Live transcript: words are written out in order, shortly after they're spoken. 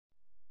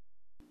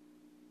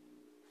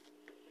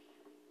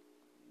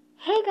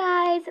Hey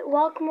guys,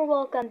 welcome or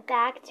welcome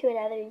back to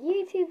another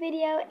YouTube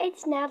video.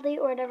 It's Natalie,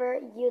 or whatever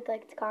you'd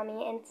like to call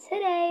me, and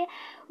today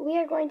we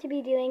are going to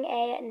be doing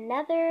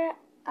another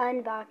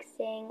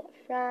unboxing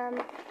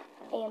from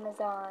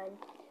Amazon.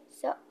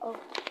 So,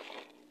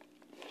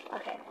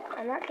 okay,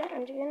 I'm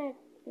just gonna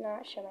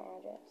not show my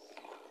address.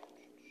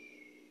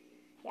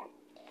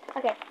 Yeah,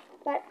 okay,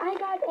 but I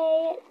got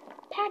a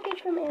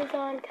package from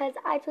Amazon because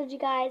I told you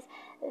guys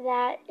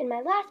that in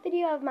my last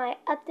video of my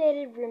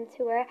updated room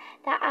tour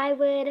that I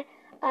would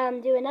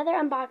do another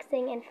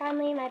unboxing, and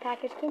finally my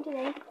package came today.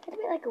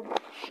 I had to wait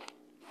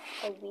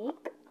like a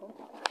week. Oh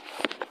my gosh.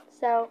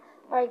 So,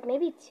 or like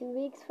maybe 2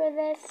 weeks for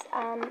this,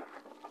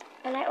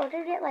 and I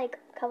ordered it like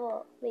a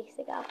couple weeks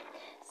ago.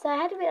 So I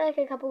had to wait like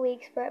a couple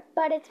weeks for it,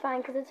 but it's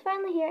fine because it's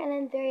finally here and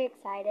I'm very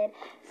excited.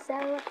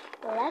 So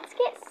let's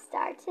get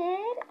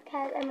started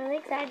because I'm really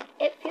excited.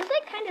 It feels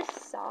like kind of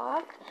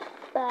soft,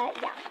 but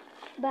yeah.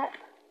 But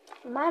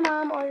my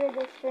mom ordered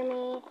this for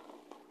me.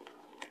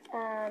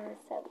 I'm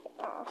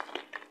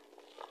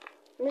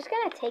just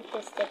gonna take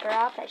this sticker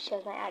off that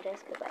shows my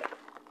address because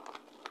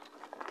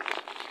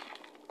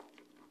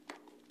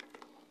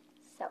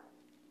so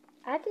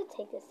I have to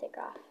take this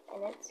sticker off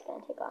and it's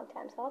gonna take a long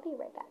time, so I'll be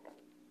right back.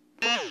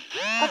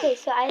 Okay,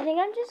 so I think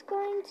I'm just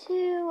going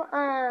to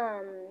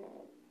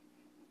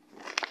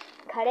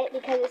cut it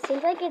because it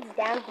seems like it's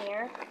down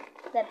here,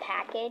 the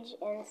package,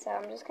 and so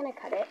I'm just gonna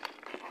cut it.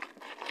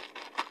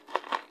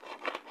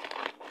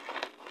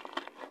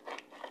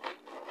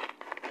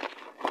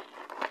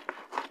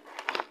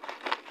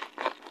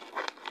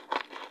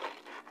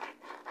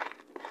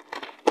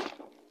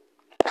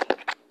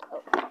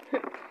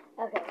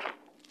 Okay,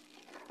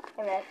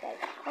 and that's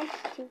like 1,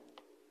 2,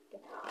 3.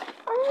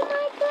 Oh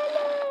my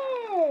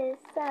goodness!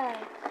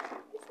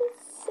 This is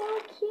so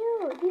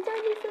cute. These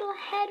are these little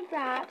head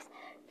wraps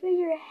for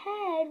your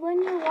head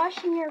when you're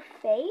washing your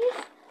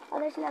face. Oh,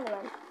 there's another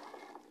one.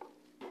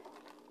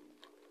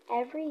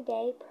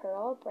 Everyday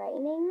Pearl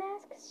Brightening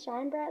Mask.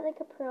 Shine bright like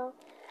a pearl.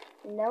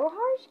 No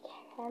harsh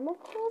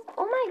chemicals.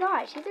 Oh my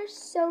gosh, these are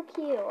so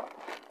cute.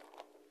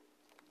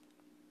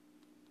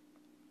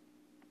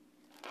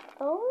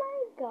 Oh my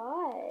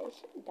gosh.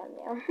 Done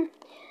now.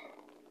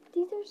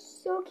 These are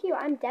so cute.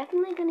 I'm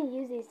definitely going to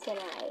use these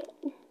tonight.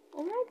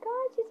 Oh my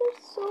gosh, these are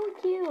so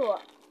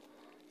cute.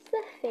 It's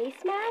the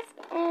face mask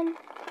and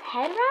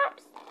head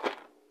wraps.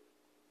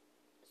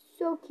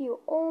 So cute.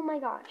 Oh my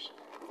gosh.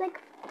 It's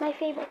like my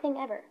favorite thing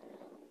ever.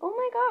 Oh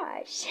my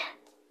gosh.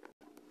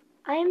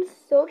 I am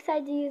so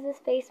excited to use this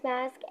face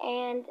mask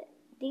and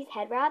these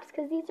head wraps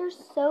because these are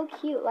so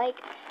cute. Like,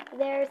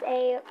 there's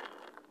a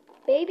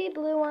baby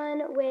blue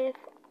one with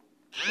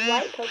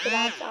white polka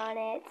dots on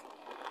it.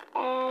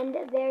 And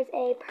there's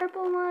a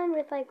purple one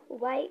with like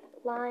white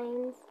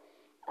lines,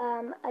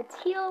 a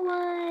teal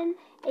one,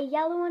 a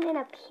yellow one, and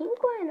a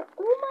pink one.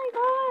 Oh my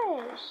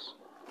gosh.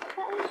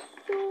 That is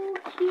so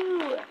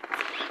cute.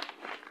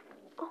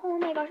 Oh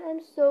my gosh, I'm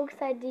so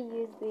excited to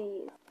use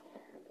these.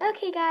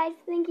 Okay guys,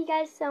 thank you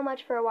guys so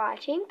much for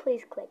watching.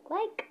 Please click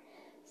like,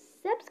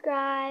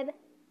 subscribe,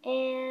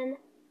 and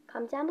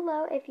comment down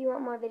below if you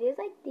want more videos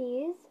like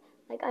these,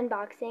 like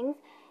unboxings.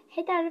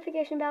 Hit that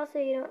notification bell so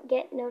you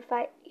get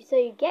notified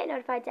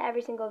to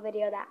every single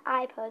video that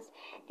I post,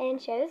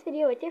 and share this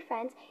video with your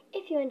friends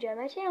if you enjoy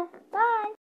my channel. Bye!